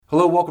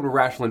Hello, welcome to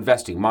Rational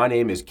Investing. My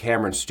name is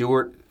Cameron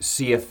Stewart,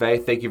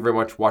 CFA. Thank you very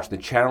much for watching the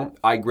channel.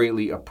 I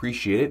greatly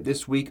appreciate it.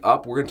 This week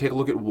up, we're going to take a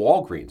look at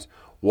Walgreens.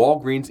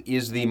 Walgreens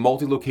is the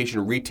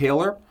multi-location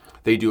retailer.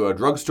 They do a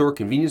drugstore,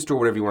 convenience store,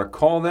 whatever you want to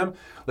call them.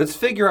 Let's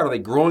figure out, are they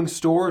growing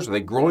stores? Are they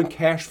growing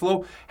cash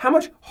flow? How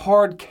much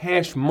hard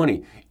cash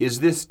money is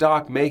this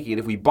stock making? And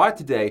if we bought it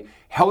today,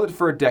 held it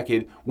for a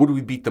decade, would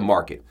we beat the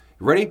market?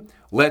 Ready?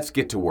 Let's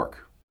get to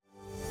work.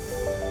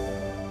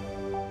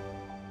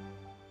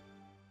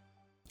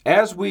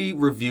 As we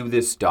review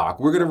this stock,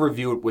 we're going to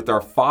review it with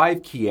our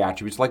 5 key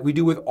attributes, like we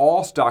do with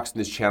all stocks in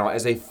this channel,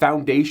 as a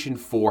foundation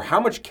for how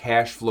much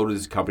cash flow does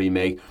this company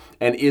make,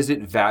 and is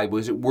it valuable?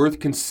 Is it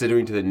worth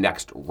considering to the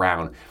next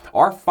round?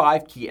 Our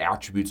 5 key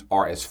attributes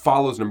are as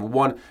follows. Number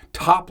 1,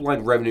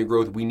 top-line revenue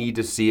growth. We need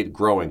to see it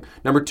growing.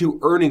 Number 2,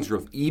 earnings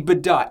growth.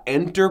 EBITDA,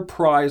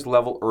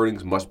 enterprise-level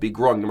earnings must be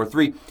growing. Number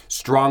 3,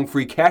 strong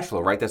free cash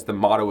flow, right? That's the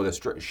motto of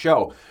the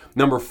show.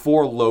 Number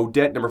 4, low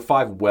debt. Number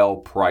 5,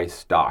 well-priced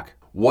stock.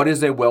 What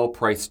is a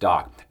well-priced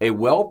stock? A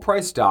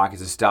well-priced stock is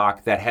a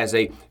stock that has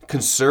a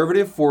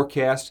conservative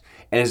forecast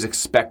and is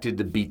expected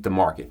to beat the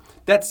market.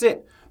 That's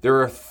it. There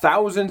are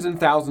thousands and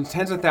thousands,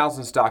 tens of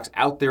thousands of stocks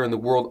out there in the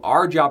world.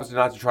 Our job is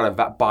not to try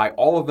to buy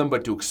all of them,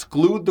 but to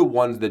exclude the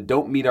ones that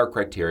don't meet our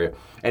criteria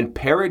and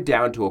pare it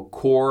down to a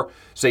core,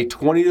 say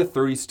 20 to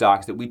 30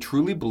 stocks that we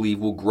truly believe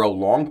will grow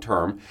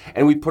long-term.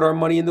 And we put our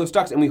money in those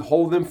stocks and we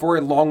hold them for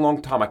a long,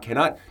 long time. I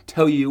cannot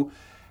tell you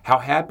how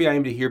happy I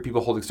am to hear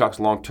people holding stocks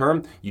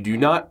long-term. You do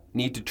not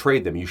need to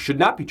trade them. You should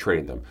not be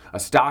trading them. A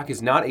stock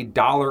is not a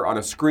dollar on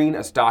a screen.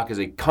 A stock is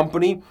a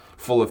company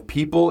full of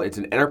people. It's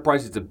an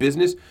enterprise. It's a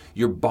business.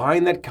 You're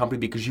buying that company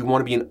because you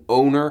want to be an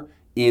owner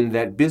in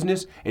that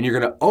business, and you're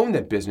going to own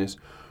that business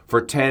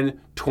for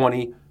 10,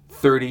 20,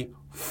 30,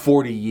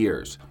 40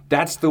 years.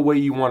 That's the way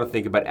you want to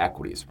think about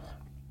equities.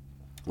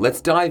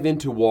 Let's dive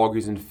into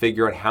Walgreens and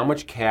figure out how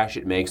much cash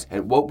it makes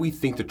and what we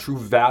think the true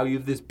value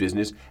of this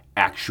business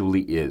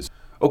actually is.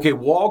 Okay,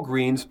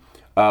 Walgreens,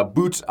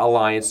 Boots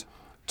Alliance,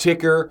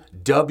 ticker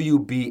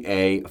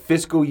WBA,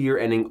 fiscal year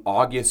ending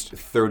August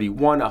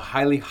 31. I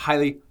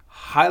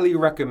highly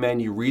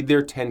recommend you read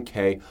their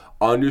 10K,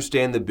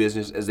 understand the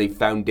business as a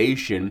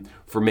foundation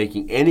for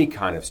making any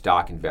kind of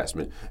stock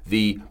investment.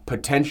 The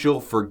potential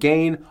for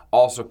gain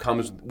also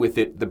comes with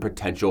it the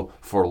potential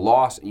for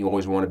loss, and you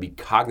always want to be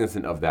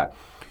cognizant of that.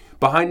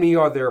 Behind me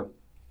are their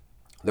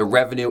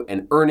revenue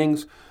and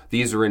earnings.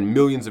 These are in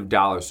millions of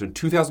dollars. So in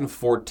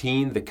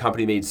 2014, the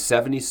company made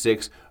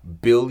 $76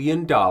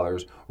 billion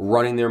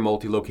running their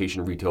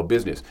multi-location retail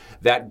business.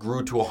 That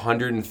grew to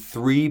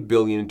 $103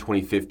 billion in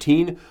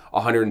 2015,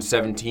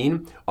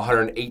 117,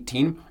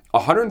 118,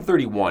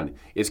 131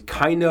 is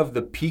kind of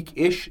the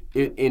peak-ish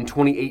in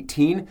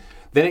 2018.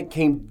 Then it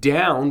came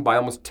down by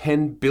almost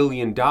 $10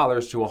 billion to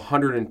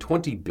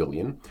 $120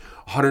 billion,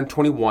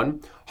 121,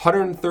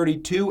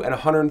 132, and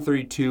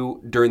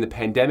 132 during the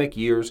pandemic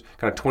years,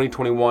 kind of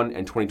 2021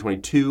 and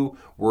 2022,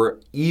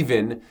 were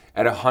even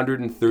at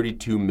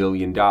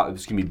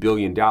 $132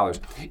 billion.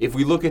 If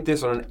we look at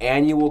this on an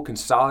annual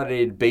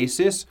consolidated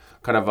basis,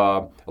 kind of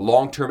a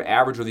long-term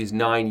average of these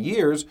 9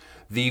 years,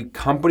 the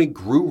company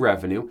grew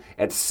revenue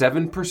at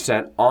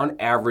 7% on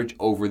average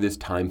over this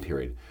time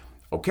period.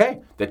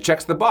 Okay, that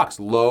checks the box.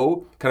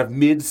 Low, kind of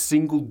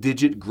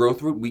mid-single-digit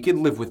growth rate. We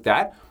can live with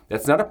that.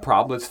 That's not a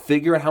problem. Let's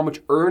figure out how much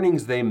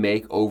earnings they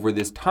make over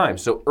this time.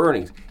 So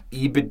earnings,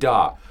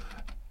 EBITDA,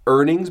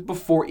 earnings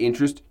before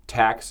interest,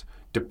 tax,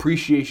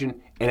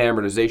 depreciation, and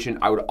amortization.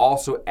 I would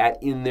also add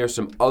in there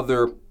some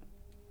other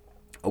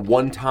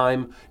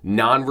one-time,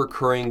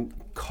 non-recurring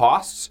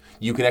costs.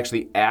 You can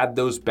actually add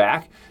those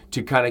back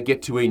to kind of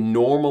get to a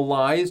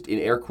normalized, in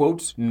air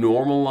quotes,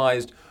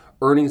 normalized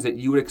earnings that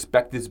you would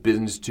expect this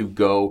business to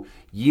go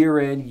year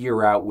in,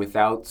 year out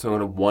without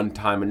sort of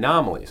one-time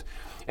anomalies.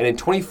 And in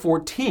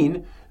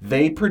 2014,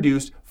 they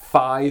produced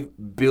 $5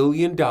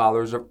 billion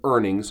of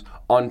earnings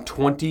on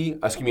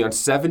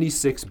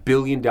 $76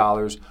 billion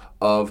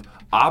of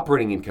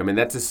operating income, and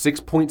that's a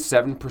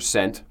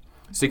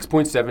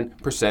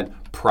 6.7%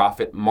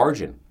 profit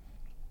margin.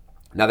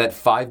 Now that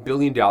 $5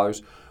 billion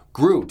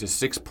grew to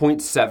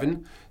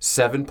 6.7,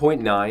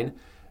 7.9,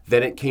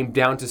 then it came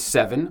down to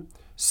 7,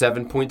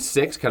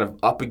 7.6, kind of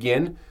up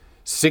again,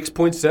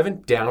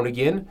 6.7, down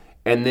again,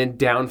 and then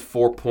down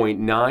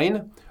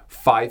 4.9,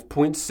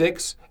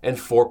 5.6, and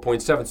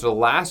 4.7. So the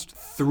last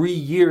 3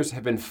 years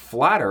have been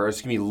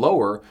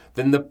lower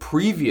than the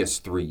previous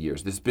 3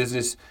 years. This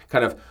business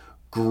kind of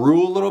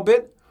grew a little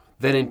bit,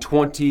 then in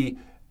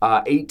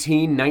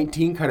 2018,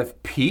 19 kind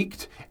of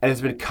peaked, and has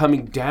been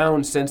coming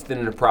down since then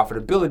in the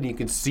profitability. You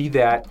can see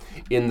that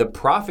in the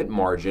profit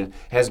margin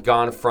has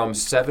gone from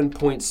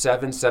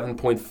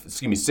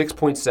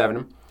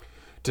 6.7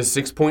 to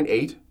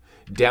 6.8,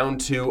 down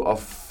to a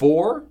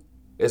 4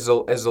 as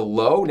a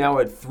low, now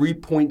at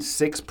 3.6%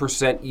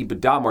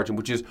 EBITDA margin,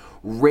 which is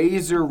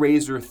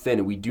razor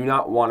thin. We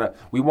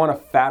want a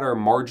fatter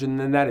margin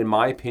than that, in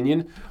my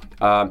opinion.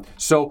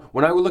 So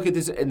when I would look at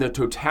this in the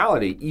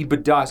totality,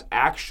 EBITDA is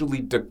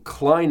actually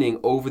declining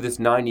over this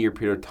 9-year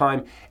period of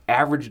time,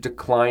 average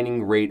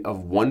declining rate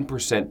of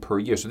 1% per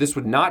year. So this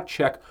would not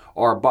check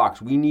our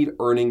box. We need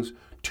earnings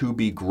to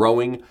be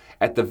growing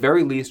at the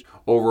very least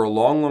over a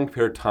long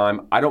period of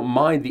time. I don't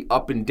mind the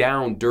up and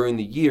down during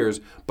the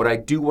years, but I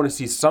do want to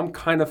see some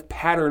kind of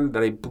pattern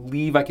that I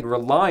believe I can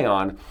rely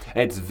on.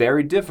 And it's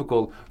very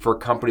difficult for a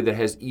company that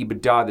has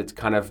EBITDA that's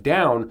kind of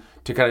down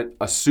to kind of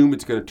assume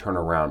it's going to turn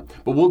around.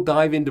 But we'll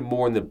dive into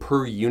more in the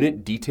per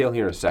unit detail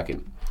here in a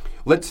second.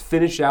 Let's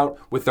finish out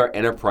with our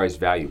enterprise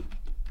value.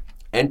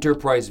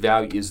 Enterprise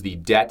value is the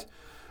debt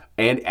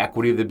and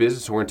equity of the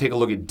business. So we're going to take a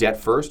look at debt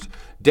first.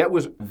 Debt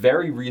was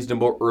very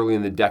reasonable early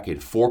in the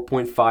decade,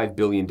 $4.5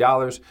 billion.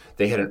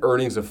 They had an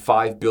earnings of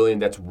 $5 billion.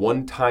 That's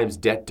 1 times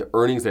debt to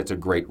earnings. That's a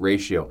great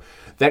ratio.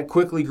 That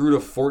quickly grew to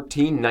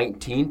 14,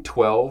 19,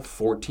 12,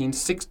 14,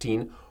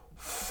 16,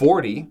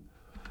 40,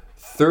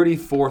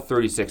 34,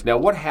 36. Now,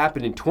 what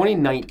happened in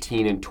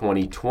 2019 and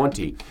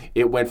 2020?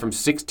 It went from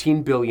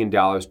 $16 billion to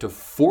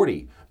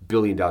 $40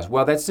 billion.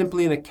 Well, that's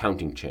simply an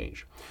accounting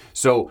change.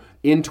 So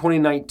in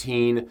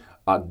 2019,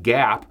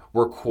 GAAP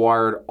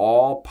required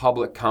all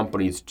public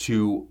companies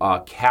to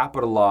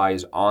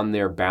capitalize on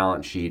their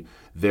balance sheet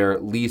their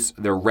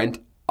rent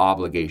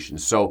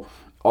obligations. So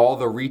all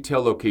the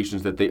retail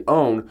locations that they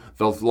own,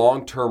 those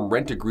long-term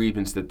rent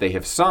agreements that they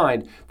have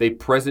signed, they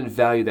present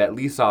value that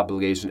lease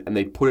obligation and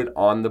they put it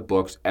on the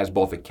books as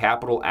both a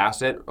capital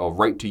asset, a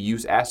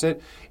right-to-use asset,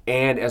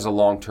 and as a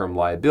long-term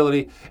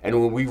liability. And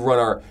when we run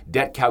our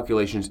debt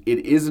calculations,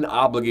 it is an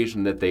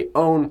obligation that they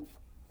own.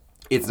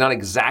 It's not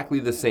exactly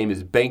the same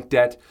as bank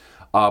debt,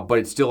 but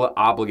it's still an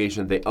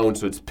obligation that they own.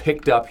 So it's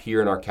picked up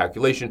here in our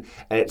calculation,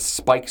 and it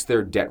spikes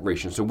their debt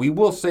ratio. So we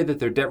will say that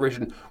their debt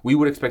ratio, we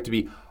would expect to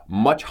be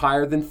much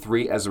higher than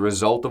 3 as a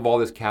result of all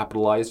this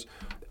capitalized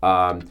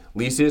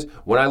leases.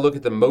 When I look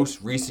at the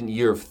most recent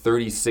year of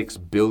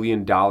 $36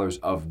 billion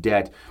of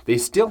debt, they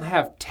still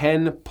have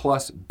 10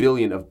 plus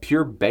billion of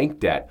pure bank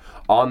debt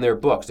on their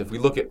books. If we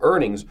look at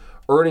earnings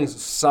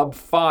sub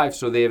 5,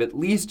 so they have at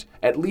least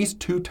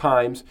 2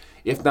 times,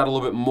 if not a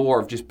little bit more,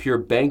 of just pure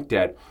bank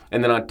debt.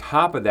 And then on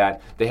top of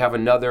that, they have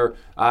another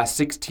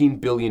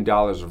 $16 billion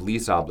of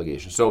lease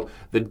obligations. So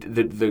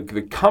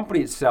the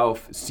company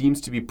itself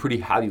seems to be pretty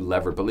highly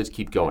levered, but let's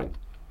keep going.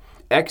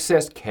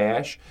 Excess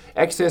cash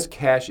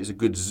is a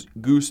good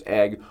goose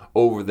egg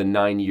over the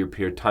 9-year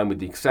period of time, with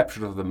the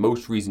exception of the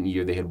most recent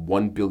year, they had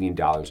 $1 billion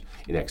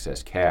in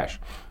excess cash.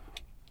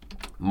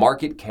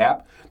 Market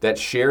cap, that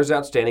shares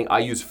outstanding, I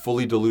use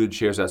fully diluted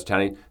shares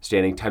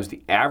outstanding times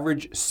the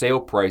average sale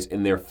price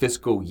in their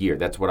fiscal year.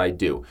 That's what I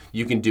do.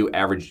 You can do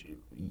average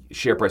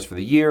share price for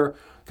the year,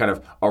 kind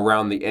of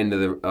around the end of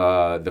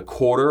the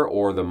quarter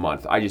or the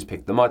month. I just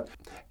picked the month.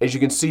 As you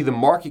can see, the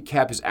market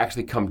cap has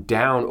actually come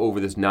down over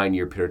this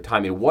 9-year period of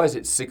time. It was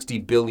at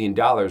 $60 billion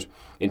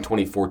in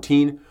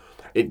 2014.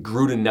 It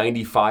grew to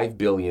 $95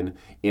 billion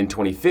in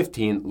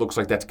 2015. Looks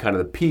like that's kind of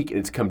the peak, and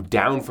it's come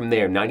down from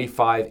there.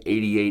 95,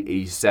 88,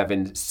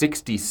 87,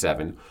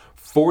 67,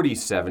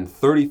 47,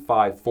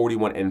 35,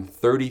 41, and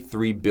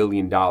 $33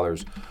 billion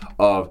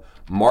of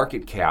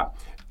market cap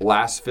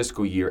last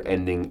fiscal year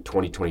ending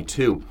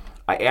 2022.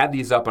 I add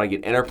these up and I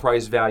get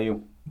enterprise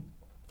value.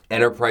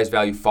 Enterprise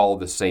value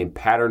followed the same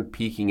pattern,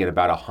 peaking at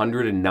about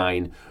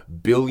 $109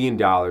 billion in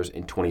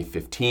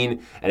 2015,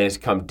 and it has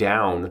come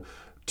down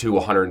to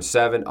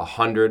 107,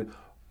 100,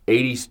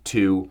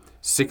 82,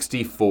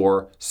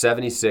 64,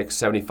 76,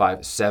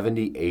 75,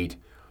 78,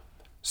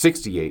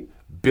 $68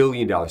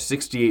 billion.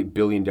 $68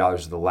 billion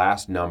is the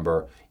last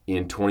number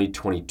in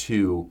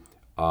 2022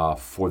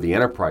 for the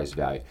enterprise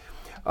value.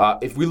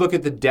 If we look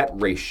at the debt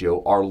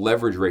ratio, our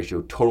leverage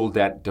ratio, total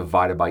debt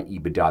divided by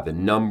EBITDA, the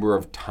number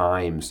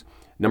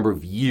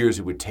of years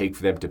it would take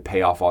for them to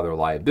pay off all their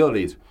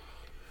liabilities.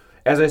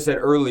 As I said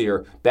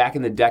earlier, back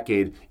in the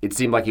decade, it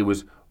seemed like it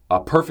was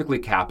perfectly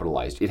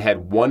capitalized. It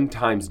had 1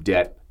 times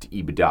debt to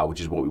EBITDA,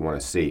 which is what we want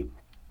to see.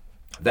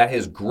 That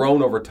has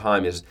grown over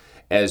time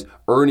as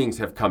earnings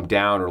have come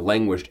down or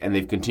languished, and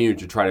they've continued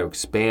to try to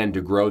expand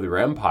to grow their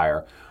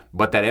empire.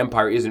 But that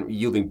empire isn't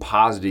yielding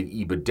positive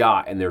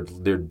EBITDA, and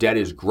their debt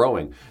is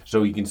growing.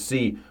 So you can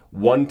see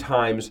 1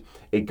 times,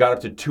 it got up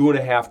to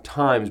 2.5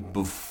 times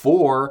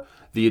before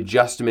the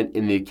adjustment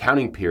in the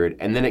accounting period,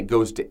 and then it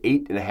goes to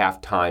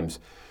 8.5 times,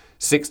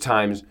 6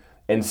 times,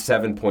 and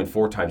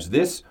 7.4 times.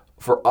 This,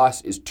 for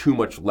us, is too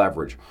much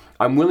leverage.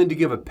 I'm willing to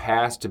give a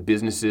pass to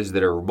businesses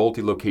that are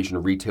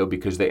multi-location retail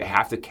because they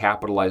have to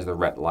capitalize their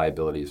rent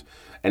liabilities.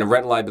 And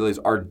rent liabilities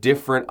are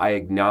different, I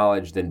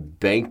acknowledge, than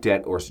bank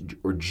debt or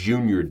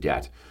junior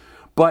debt.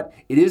 But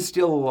it is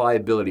still a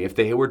liability. If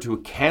they were to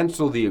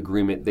cancel the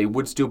agreement, they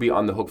would still be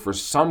on the hook for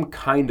some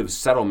kind of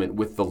settlement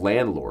with the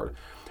landlord,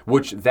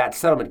 which that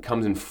settlement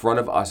comes in front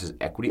of us as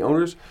equity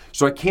owners.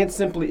 So I can't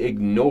simply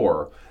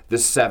ignore the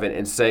 7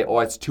 and say, oh,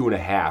 it's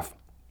 2.5.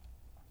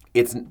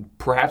 It's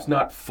perhaps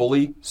not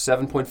fully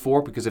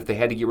 7.4, because if they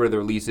had to get rid of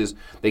their leases,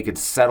 they could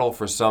settle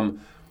for some,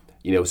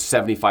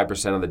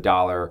 75% of the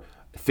dollar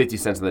 50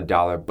 cents on the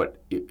dollar,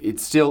 but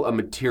it's still a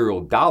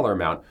material dollar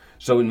amount.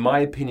 So in my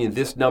opinion,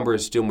 this number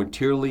is still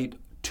materially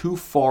too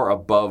far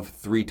above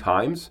 3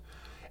 times,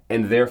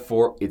 and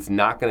therefore it's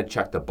not going to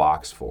check the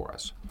box for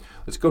us.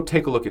 Let's go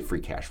take a look at free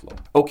cash flow.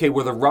 Okay,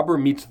 where the rubber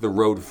meets the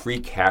road, free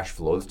cash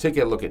flow. Let's take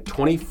a look at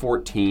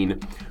 2014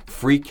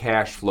 free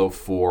cash flow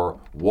for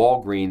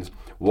Walgreens.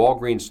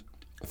 Walgreens,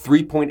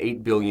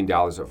 $3.8 billion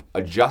of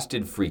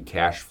adjusted free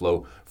cash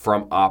flow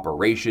from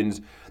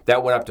operations.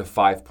 That went up to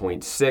 5.6,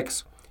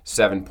 7.7,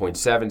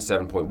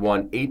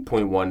 7.1,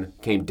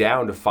 8.1, came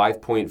down to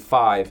 5.5,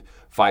 5.3,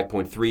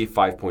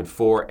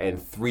 5.4, and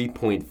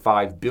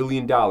 $3.5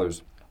 billion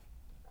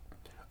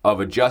of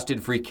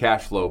adjusted free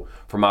cash flow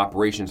from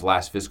operations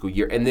last fiscal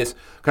year. And this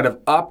kind of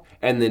up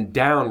and then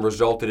down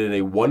resulted in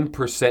a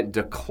 1%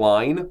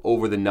 decline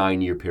over the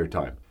 9-year period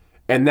of time.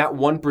 And that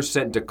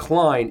 1%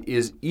 decline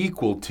is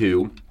equal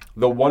to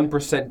the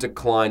 1%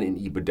 decline in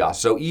EBITDA.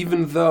 So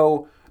even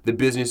though the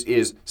business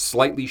is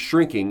slightly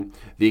shrinking,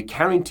 the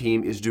accounting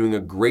team is doing a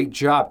great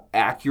job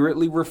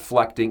accurately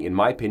reflecting, in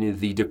my opinion,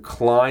 the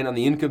decline on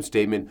the income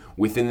statement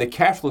within the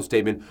cash flow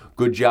statement.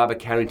 Good job,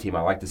 accounting team.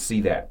 I like to see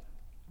that.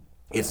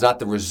 It's not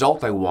the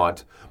result I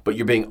want, but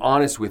you're being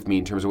honest with me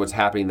in terms of what's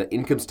happening. The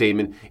income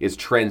statement is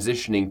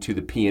transitioning to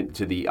the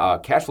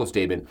cash flow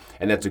statement,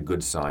 and that's a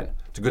good sign.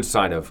 It's a good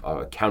sign of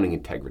accounting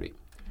integrity.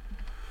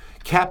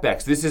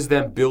 CapEx, this is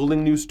them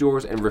building new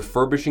stores and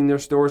refurbishing their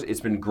stores.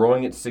 It's been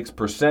growing at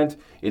 6%.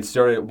 It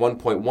started at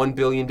 $1.1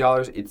 billion.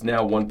 It's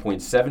now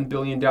 $1.7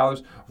 billion,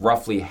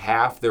 roughly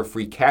half their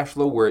free cash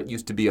flow, where it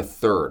used to be a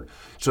third.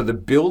 So the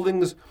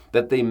buildings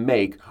that they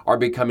make are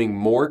becoming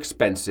more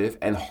expensive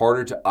and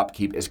harder to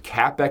upkeep as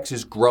CapEx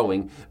is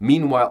growing.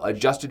 Meanwhile,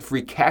 adjusted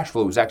free cash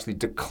flow is actually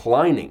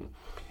declining.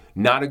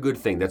 Not a good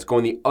thing. That's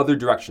going the other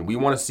direction. We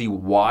want to see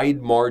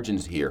wide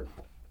margins here.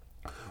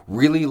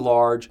 Really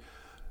large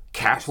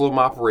cash flow from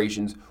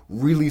operations,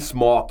 really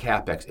small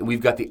CapEx, and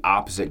we've got the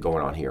opposite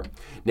going on here.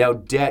 Now,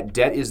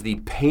 debt is the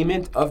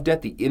payment of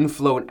debt, the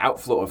inflow and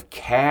outflow of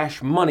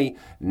cash money,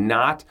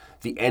 not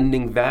the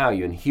ending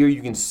value. And here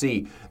you can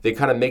see they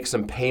kind of make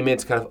some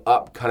payments, kind of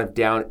up, kind of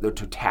down. The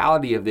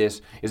totality of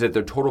this is that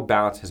their total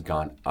balance has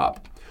gone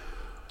up.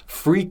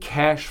 Free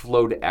cash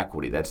flow to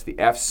equity, that's the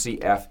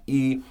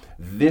FCFE.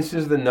 This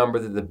is the number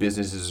that the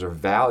businesses are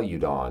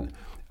valued on.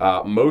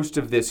 Most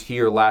of this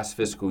here last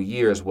fiscal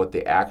year is what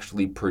they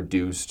actually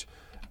produced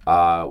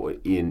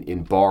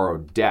in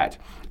borrowed debt.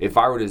 If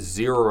I were to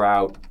zero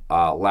out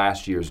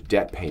last year's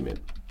debt payment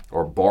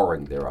or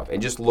borrowing thereof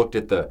and just looked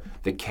at the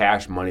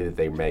cash money that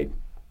they made,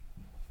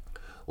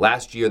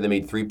 last year they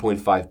made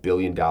 $3.5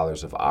 billion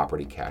of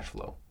operating cash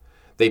flow.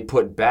 They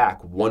put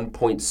back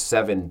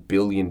 $1.7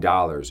 billion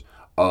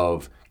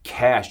of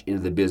cash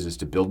into the business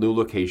to build new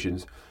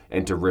locations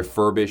and to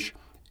refurbish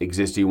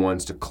existing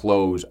ones, to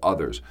close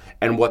others.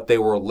 And what they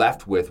were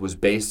left with was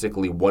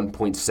basically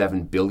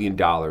 $1.7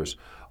 billion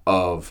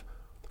of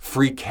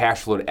free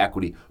cash flow to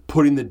equity,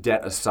 putting the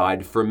debt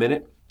aside for a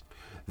minute.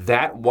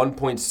 That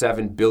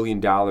 $1.7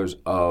 billion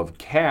of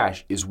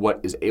cash is what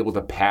is able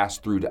to pass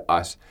through to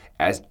us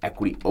as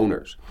equity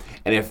owners.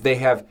 And if they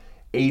have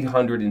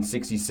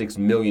 866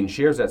 million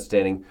shares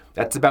outstanding,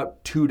 that's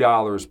about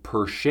 $2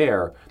 per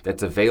share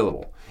that's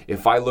available.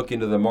 If I look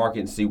into the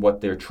market and see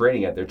what they're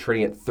trading at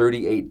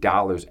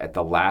 $38 at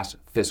the last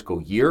fiscal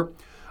year.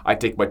 I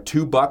take my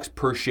 $2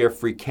 per share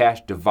free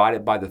cash, divide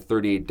it by the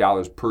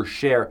 $38 per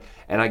share,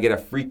 and I get a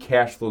free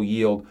cash flow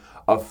yield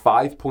of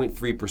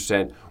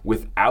 5.3%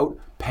 without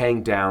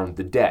paying down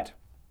the debt.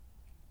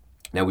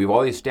 Now, we've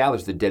already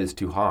established the debt is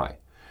too high.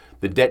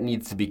 The debt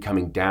needs to be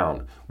coming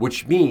down,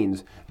 which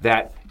means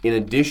that in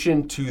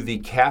addition to the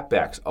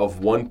CapEx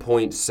of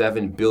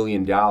 $1.7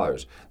 billion,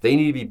 they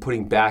need to be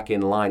putting back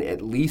in line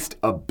at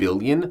least $1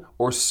 billion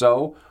or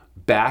so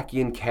back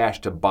in cash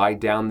to buy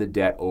down the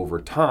debt over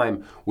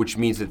time, which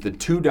means that the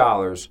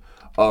 $2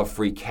 of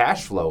free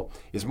cash flow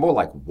is more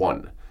like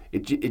 $1.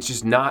 It's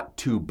just not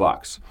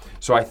 $2.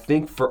 So I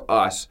think for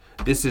us,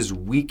 this is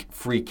weak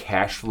free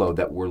cash flow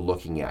that we're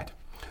looking at.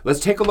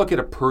 Let's take a look at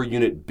a per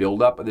unit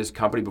buildup of this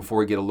company before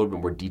we get a little bit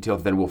more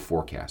detailed, then we'll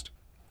forecast.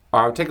 All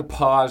right, I'll take a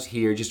pause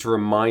here just to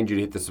remind you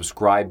to hit the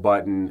subscribe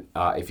button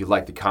if you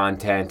like the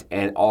content,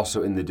 and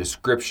also in the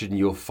description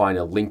you'll find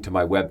a link to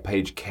my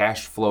webpage,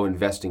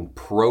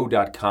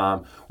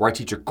 cashflowinvestingpro.com, where I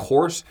teach a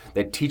course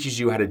that teaches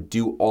you how to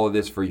do all of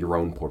this for your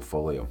own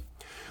portfolio.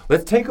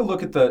 Let's take a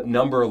look at the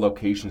number of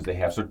locations they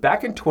have. So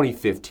back in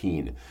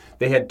 2015,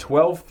 they had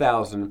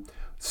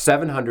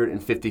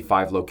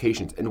 12,755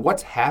 locations. And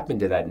what's happened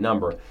to that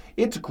number?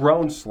 It's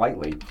grown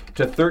slightly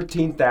to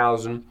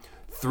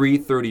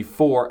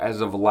 13,334 as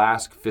of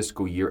last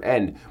fiscal year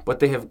end, but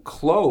they have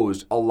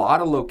closed a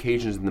lot of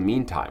locations in the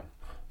meantime.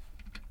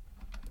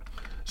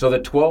 So the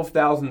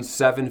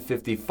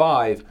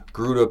 12,755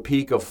 grew to a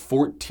peak of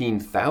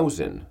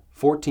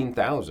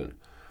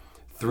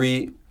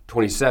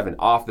 14,327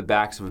 off the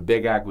backs of a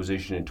big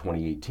acquisition in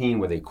 2018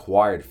 where they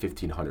acquired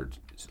 1,500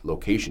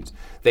 locations.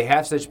 They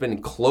have since been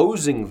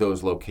closing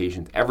those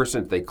locations ever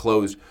since they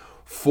closed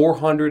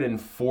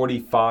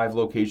 445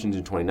 locations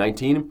in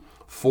 2019,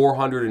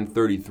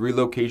 433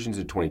 locations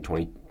in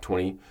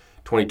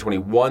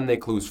 2021, they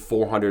closed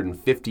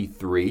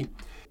 453.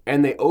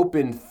 And they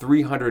opened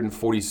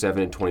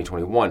 347 in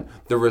 2021.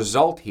 The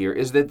result here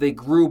is that they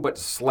grew but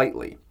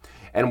slightly.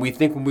 And we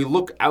think when we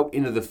look out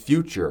into the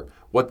future,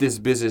 what this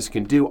business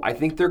can do, I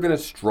think they're going to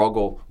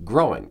struggle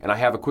growing. And I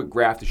have a quick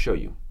graph to show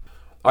you.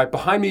 All right,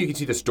 behind me you can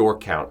see the store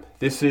count.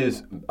 This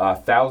is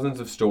thousands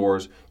of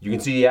stores. You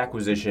can see the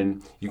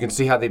acquisition. You can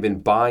see how they've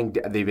been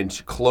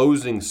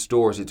closing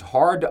stores. It's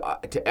hard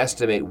to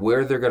estimate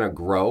where they're going to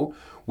grow.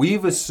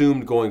 We've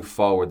assumed going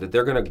forward that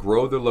they're going to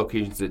grow their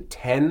locations at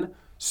 10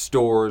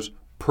 stores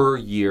per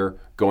year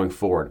going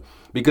forward,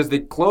 because they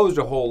closed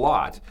a whole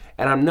lot,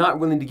 and I'm not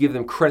willing to give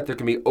them credit. They're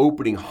going to be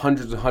opening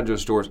hundreds and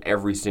hundreds of stores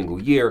every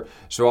single year,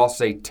 so I'll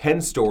say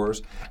 10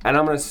 stores, and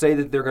I'm going to say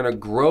that they're going to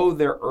grow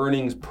their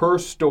earnings per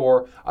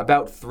store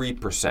about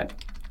 3%.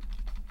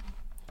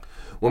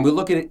 When we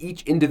look at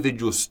each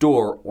individual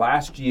store,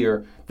 last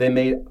year they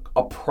made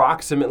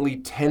approximately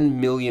 $10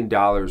 million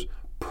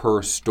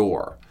per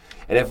store.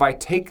 And if I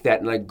take that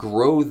and I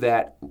grow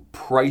that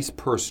price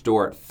per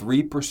store at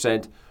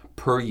 3%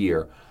 per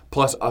year,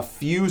 plus a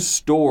few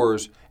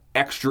stores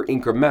extra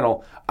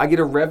incremental, I get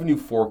a revenue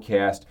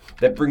forecast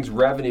that brings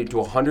revenue to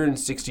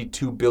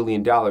 $162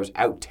 billion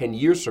out 10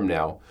 years from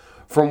now,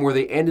 from where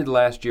they ended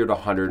last year at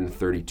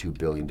 $132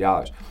 billion.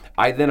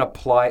 I then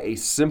apply a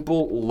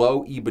simple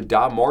low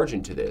EBITDA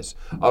margin to this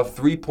of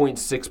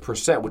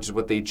 3.6%, which is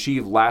what they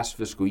achieved last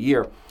fiscal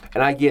year,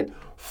 and I get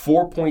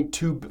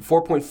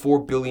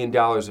 $4.4 billion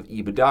of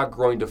EBITDA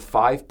growing to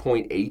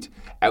 5.8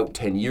 out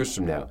 10 years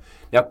from now.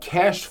 Now,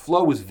 cash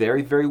flow is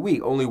very, very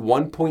weak, only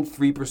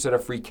 1.3%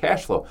 of free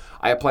cash flow.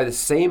 I apply the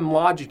same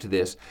logic to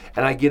this,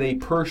 and I get a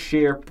per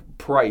share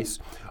price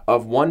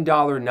of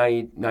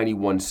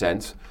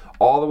 $1.91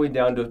 all the way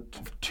down to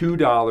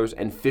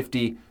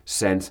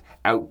 $2.50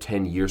 out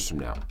 10 years from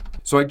now.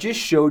 So I just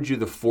showed you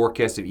the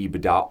forecast of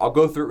EBITDA. I'll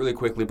go through it really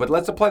quickly, but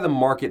let's apply the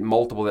market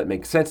multiple that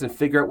makes sense and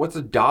figure out what's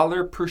a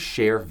dollar per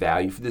share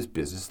value for this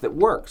business that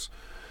works.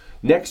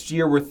 Next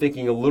year, we're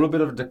thinking a little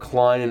bit of a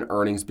decline in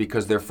earnings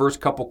because their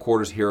first couple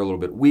quarters here are a little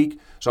bit weak.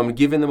 So I'm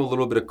giving them a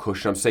little bit of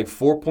cushion. I'm saying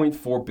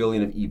 $4.4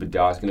 billion of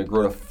EBITDA is going to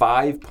grow to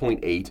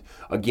 5.8,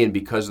 again,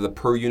 because of the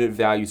per unit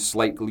value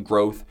slightly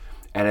growth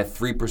and a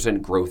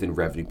 3% growth in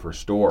revenue per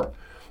store.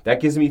 That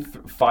gives me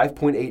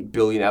 $5.8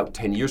 billion out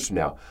 10 years from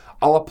now.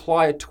 I'll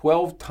apply a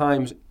 12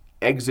 times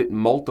exit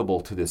multiple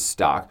to this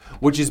stock,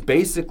 which is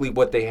basically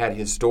what they had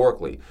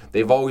historically.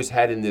 They've always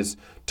had in this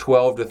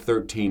 12 to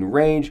 13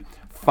 range.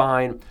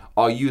 Fine.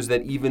 I'll use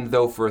that, even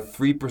though for a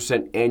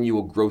 3%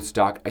 annual growth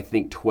stock, I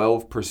think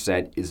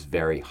 12% is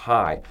very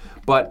high.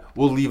 But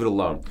we'll leave it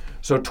alone.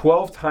 So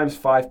 12 times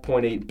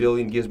 5.8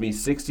 billion gives me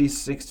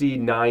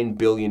 $69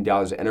 billion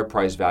of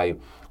enterprise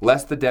value.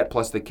 Less the debt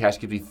plus the cash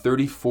gives me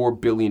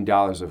 $34 billion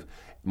of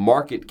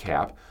market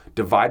cap.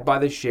 Divide by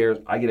the shares,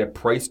 I get a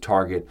price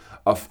target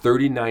of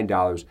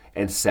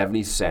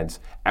 $39.70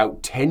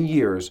 out 10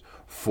 years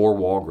for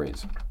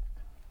Walgreens.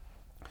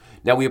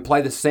 Now we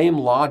apply the same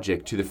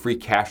logic to the free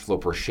cash flow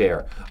per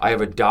share. I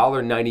have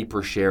 $1.90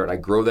 per share and I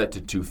grow that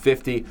to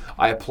 $2.50.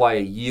 I apply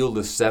a yield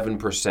of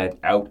 7%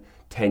 out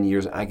 10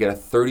 years and I get a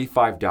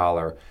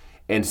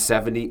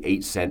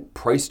 $35.78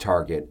 price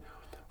target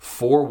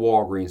for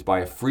Walgreens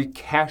by a free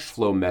cash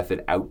flow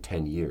method out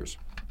 10 years.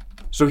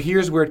 So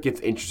here's where it gets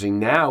interesting.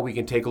 Now we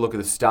can take a look at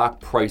the stock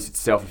price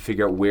itself and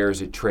figure out where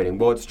is it trading.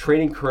 Well, it's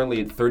trading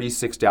currently at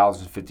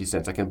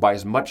 $36.50. I can buy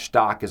as much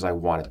stock as I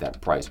want at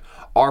that price.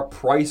 Our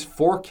price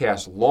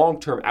forecast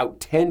long-term out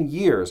 10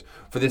 years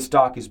for this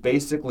stock is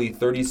basically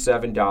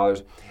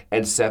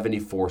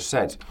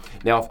 $37.74.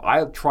 Now, if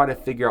I try to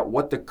figure out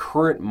what the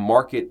current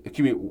what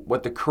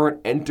the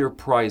current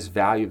enterprise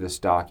value of the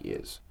stock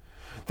is,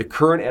 the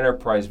current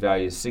enterprise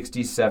value is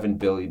 $67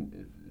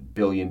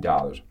 billion.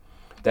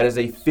 That is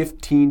a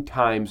 15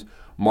 times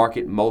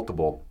market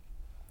multiple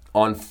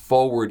on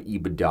forward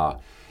EBITDA.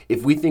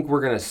 If we think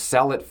we're going to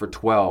sell it for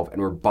 12 and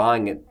we're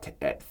buying it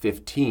at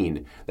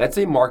 15, that's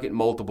a market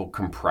multiple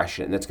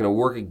compression. That's going to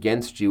work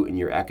against you in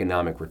your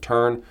economic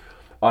return.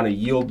 On a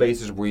yield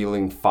basis, we're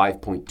yielding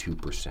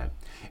 5.2%.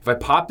 If I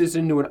pop this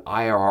into an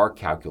IRR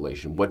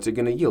calculation, what's it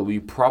going to yield? Well,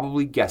 you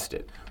probably guessed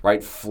it,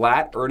 right?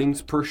 Flat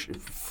earnings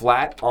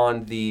flat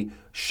on the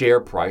share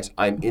price.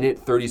 I'm in at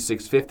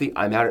 $36.50.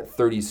 I'm out at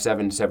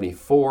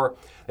 $37.74.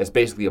 That's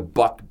basically a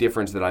buck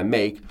difference that I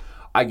make.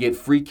 I get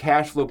free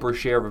cash flow per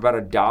share of about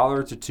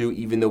 $1 to $2,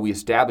 even though we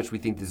established we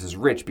think this is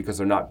rich because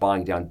they're not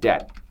buying down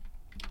debt.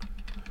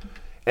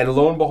 And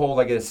lo and behold,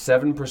 I get a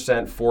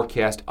 7%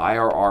 forecast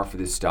IRR for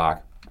this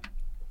stock.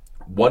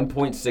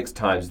 1.6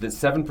 times. That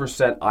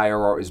 7%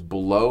 IRR is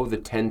below the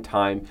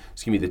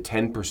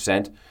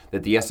 10%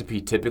 that the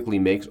S&P typically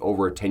makes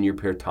over a 10-year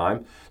period of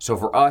time. So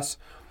for us,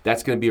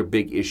 that's going to be a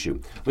big issue.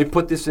 Let me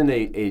put this in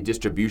a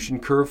distribution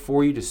curve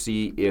for you to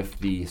see if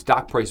the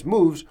stock price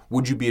moves,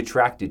 would you be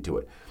attracted to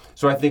it?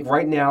 So I think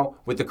right now,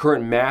 with the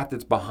current math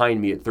that's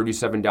behind me at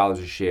 $37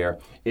 a share,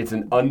 it's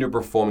an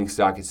underperforming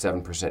stock at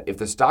 7%. If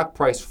the stock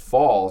price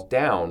falls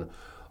down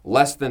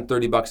Less than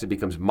 $30, it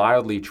becomes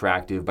mildly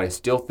attractive, but I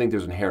still think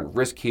there's inherent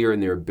risk here in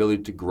their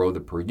ability to grow the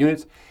per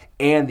units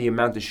and the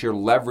amount of share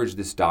leverage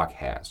this stock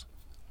has.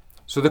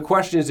 So the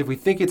question is, if we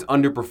think it's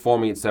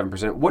underperforming at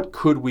 7%, what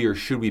could we or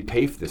should we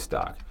pay for this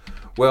stock?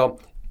 Well,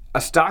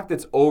 a stock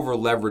that's over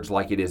leveraged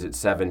like it is at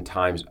 7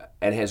 times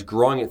and has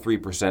growing at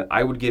 3%,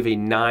 I would give a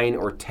 9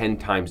 or 10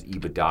 times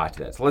EBITDA to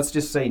that. So let's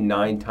just say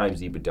 9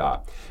 times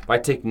EBITDA. If I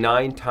take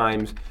 9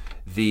 times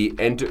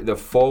the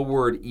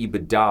forward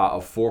EBITDA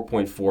of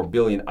 $4.4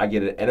 billion, I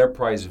get an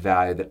enterprise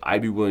value that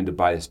I'd be willing to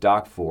buy the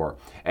stock for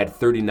at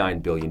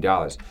 $39 billion.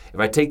 If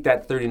I take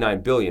that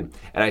 $39 billion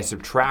and I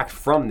subtract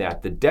from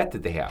that the debt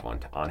that they have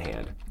on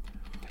hand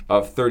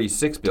of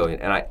 $36 billion,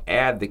 and I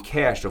add the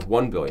cash of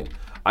 $1 billion,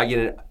 I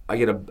get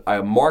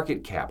a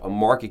market cap of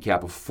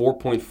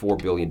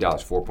 $4.4 billion,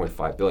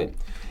 $4.5 billion.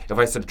 If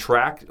I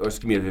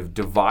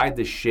divide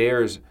the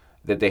shares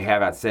that they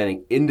have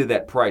outstanding into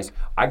that price,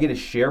 I get a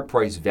share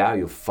price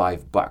value of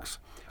 $5.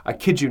 I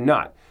kid you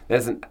not. That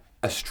is an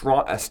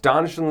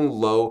astonishingly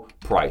low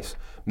price.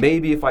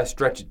 Maybe if I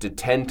stretch it to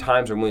 10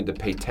 times, I'm willing to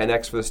pay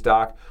 10x for the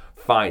stock,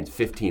 fine,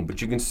 15.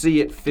 But you can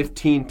see at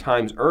 15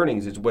 times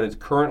earnings is what it's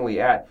currently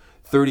at,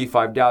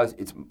 $35.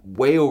 It's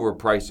way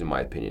overpriced in my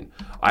opinion.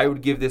 I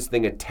would give this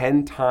thing a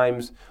 10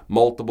 times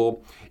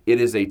multiple.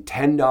 It is a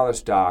 $10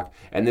 stock,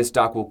 and this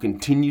stock will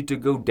continue to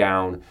go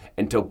down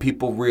until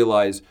people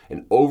realize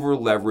an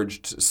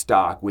over-leveraged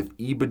stock with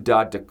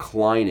EBITDA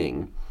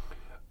declining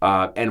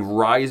and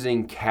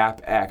rising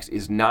CapEx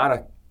is not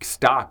a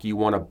stock you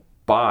want to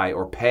buy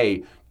or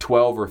pay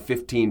 12 or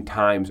 15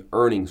 times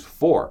earnings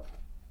for.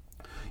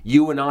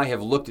 You and I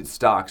have looked at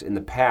stocks in the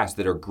past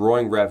that are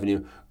growing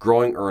revenue,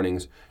 growing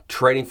earnings,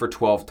 trading for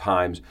 12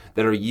 times,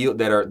 that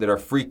are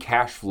free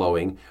cash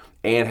flowing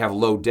and have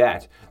low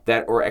debt,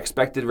 that are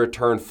expected to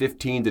return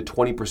 15 to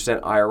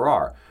 20%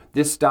 IRR.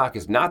 This stock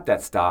is not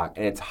that stock,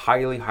 and it's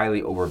highly,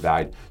 highly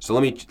overvalued. So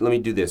let me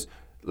do this.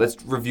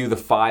 Let's review the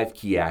 5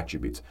 key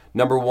attributes.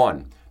 Number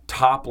 1,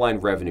 top line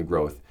revenue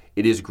growth.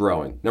 It is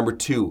growing. Number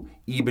 2,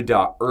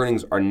 EBITDA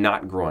earnings are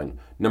not growing.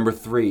 Number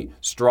 3,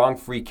 strong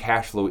free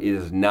cash flow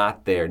is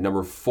not there.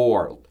 Number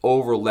 4,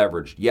 over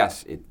leveraged.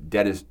 Yes,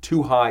 debt is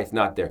too high. It's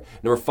not there.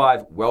 Number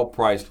 5, well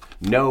priced.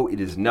 No, it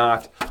is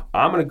not.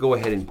 I'm going to go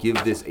ahead and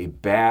give this a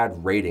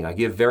bad rating. I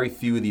give very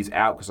few of these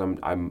out because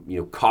I'm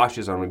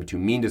cautious. I don't want to be too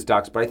mean to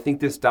stocks, but I think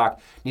this stock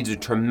needs a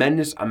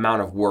tremendous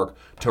amount of work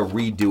to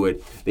redo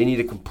it. They need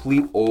a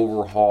complete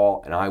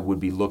overhaul, and I would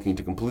be looking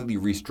to completely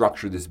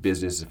restructure this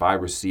business if I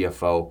were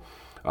CFO.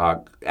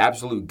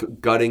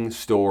 Absolute gutting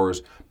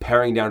stores,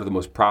 paring down to the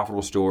most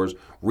profitable stores,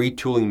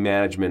 retooling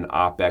management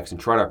OpEx, and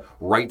try to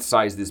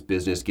right-size this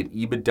business, get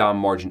EBITDA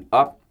margin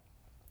up,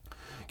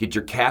 get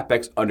your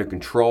CapEx under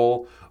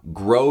control,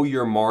 grow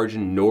your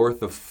margin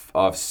north of 6%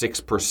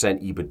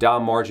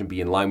 EBITDA margin,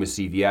 be in line with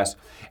CVS,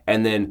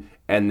 and then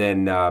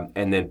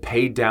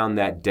pay down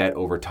that debt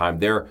over time.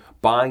 They're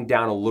buying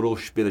down a little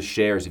bit of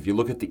shares. If you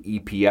look at the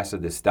EPS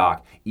of this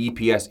stock,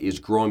 EPS is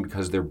growing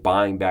because they're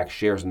buying back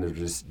shares and they're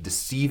just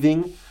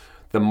deceiving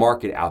the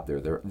market out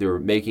there. They're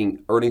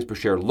making earnings per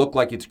share look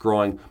like it's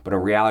growing, but in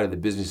reality the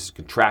business is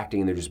contracting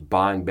and they're just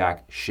buying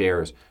back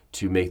shares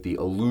to make the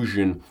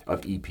illusion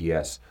of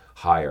EPS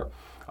higher.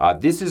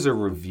 This is a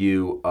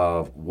review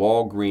of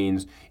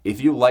Walgreens.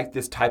 If you like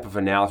this type of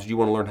analysis, you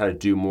want to learn how to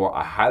do more,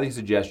 I highly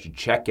suggest you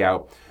check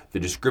out the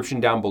description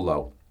down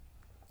below.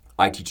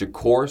 I teach a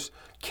course,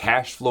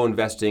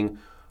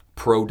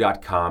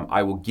 cashflowinvestingpro.com.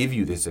 I will give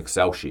you this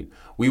Excel sheet.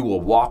 We will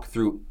walk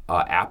through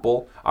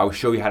Apple. I will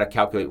show you how to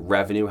calculate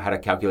revenue, how to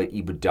calculate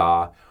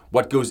EBITDA,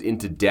 what goes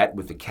into debt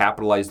with the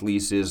capitalized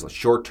leases,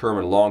 short-term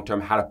and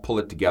long-term, how to pull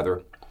it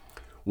together.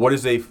 What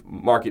is a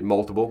market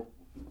multiple?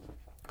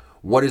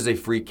 What is a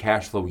free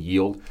cash flow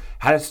yield?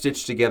 How to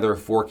stitch together a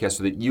forecast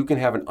so that you can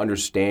have an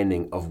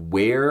understanding of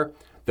where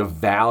the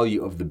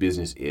value of the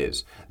business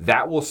is.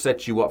 That will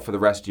set you up for the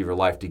rest of your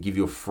life to give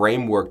you a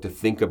framework to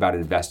think about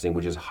investing,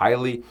 which is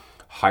highly,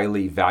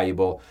 highly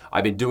valuable.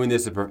 I've been doing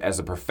this as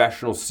a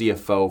professional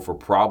CFO for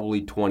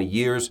probably 20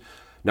 years.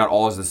 Not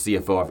all as the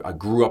CFO. I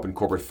grew up in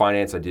corporate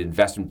finance. I did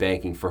investment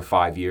banking for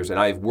 5 years, and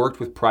I've worked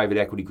with private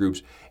equity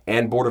groups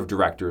and board of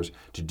directors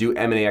to do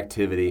M&A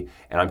activity,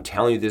 and I'm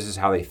telling you this is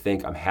how they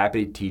think. I'm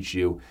happy to teach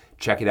you.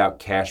 Check it out,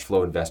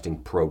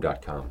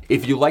 cashflowinvestingpro.com.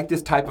 If you like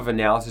this type of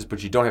analysis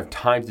but you don't have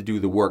time to do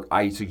the work,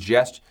 I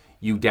suggest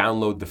you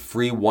download the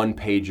free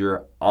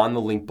one-pager on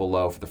the link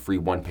below for the free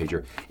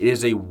one-pager. It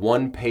is a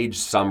one-page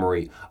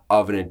summary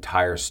of an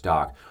entire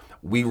stock.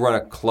 We run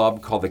a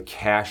club called the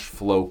Cash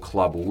Flow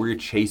Club, where we're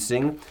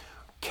chasing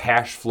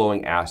cash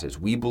flowing assets.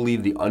 We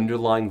believe the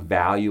underlying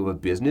value of a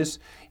business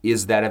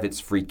is that of its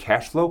free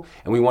cash flow,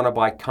 and we want to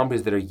buy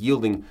companies that are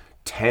yielding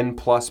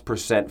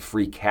 10+%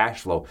 free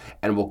cash flow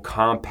and will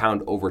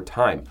compound over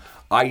time.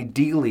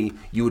 Ideally,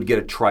 you would get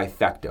a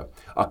trifecta,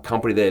 a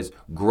company that is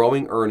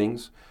growing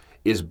earnings,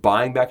 is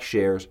buying back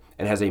shares,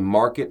 and has a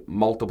market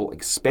multiple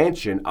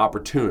expansion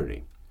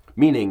opportunity,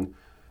 meaning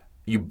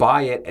You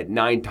buy it at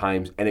 9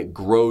 times and it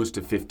grows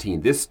to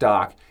 15. This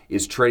stock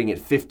is trading at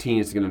 15.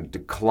 It's going to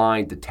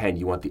decline to 10.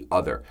 You want the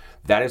other.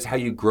 That is how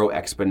you grow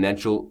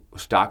exponential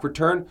stock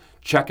return.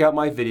 Check out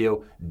my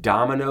video,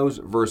 Domino's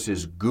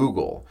versus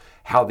Google,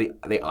 how they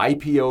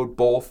IPO'd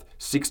both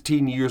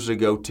 16 years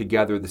ago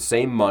together the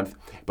same month,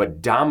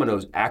 but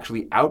Domino's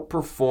actually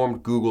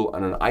outperformed Google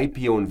on an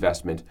IPO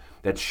investment.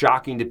 That's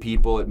shocking to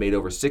people. It made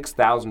over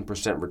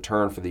 6,000%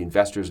 return for the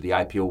investors of the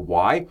IPO.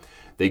 Why?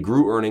 They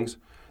grew earnings.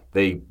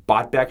 They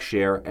bought back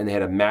share, and they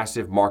had a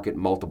massive market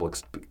multiple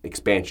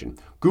expansion.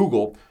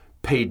 Google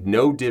paid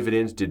no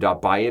dividends, did not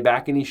buy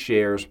back any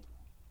shares,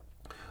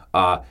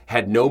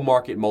 had no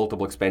market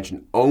multiple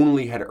expansion,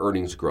 only had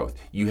earnings growth.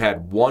 You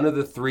had one of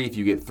the three. If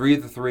you get 3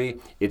 of the 3,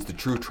 it's the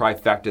true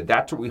trifecta.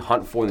 That's what we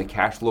hunt for in the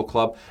Cash Flow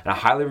Club, and I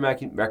highly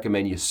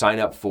recommend you sign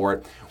up for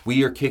it.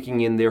 We are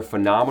kicking in there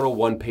phenomenal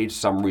one-page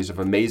summaries of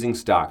amazing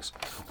stocks.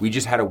 We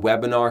just had a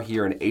webinar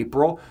here in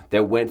April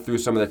that went through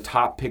some of the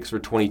top picks for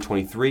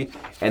 2023,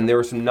 and there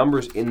are some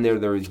numbers in there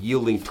that are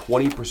yielding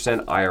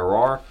 20%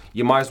 IRR.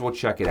 You might as well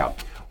check it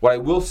out. What I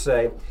will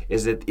say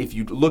is that if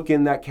you look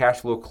in that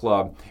Cash Flow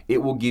Club,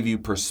 it will give you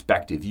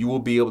perspective. You will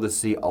be able to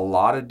see a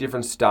lot of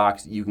different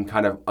stocks. You can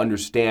kind of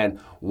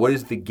understand what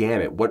is the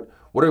gamut, what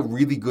are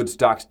really good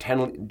stocks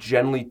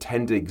generally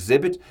tend to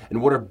exhibit,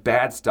 and what are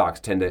bad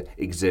stocks tend to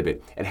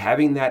exhibit. And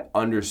having that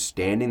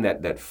understanding,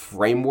 that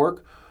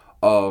framework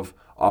of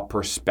a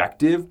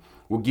perspective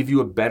will give you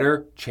a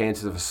better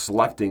chance of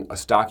selecting a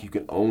stock you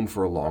can own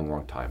for a long,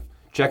 long time.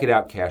 Check it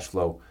out,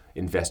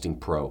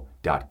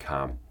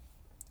 cashflowinvestingpro.com.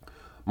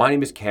 My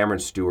name is Cameron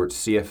Stewart,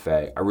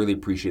 CFA. I really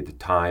appreciate the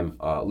time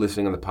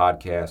listening on the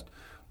podcast,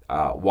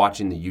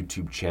 watching the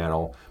YouTube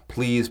channel.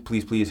 Please,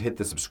 please, please hit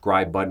the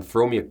subscribe button.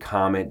 Throw me a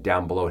comment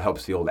down below. It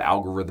helps the old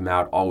algorithm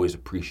out. Always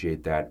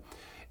appreciate that.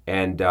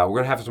 And we're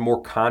going to have some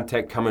more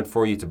content coming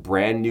for you. It's a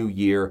brand new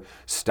year.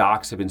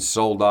 Stocks have been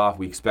sold off.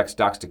 We expect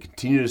stocks to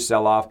continue to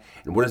sell off.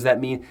 And what does that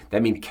mean?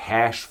 That means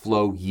cash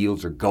flow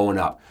yields are going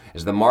up.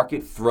 As the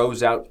market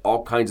throws out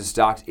all kinds of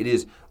stocks, it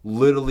is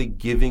literally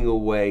giving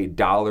away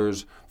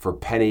dollars for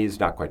pennies,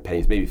 not quite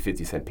pennies, maybe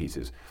 50-cent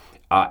pieces.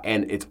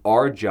 And it's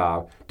our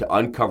job to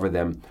uncover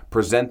them,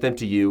 present them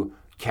to you.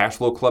 Cash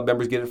Flow Club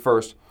members get it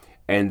first,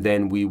 and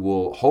then we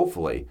will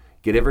hopefully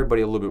get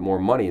everybody a little bit more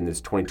money in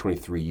this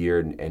 2023 year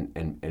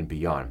and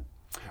beyond.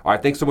 All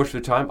right, thanks so much for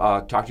the time.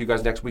 Talk to you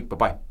guys next week.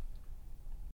 Bye-bye.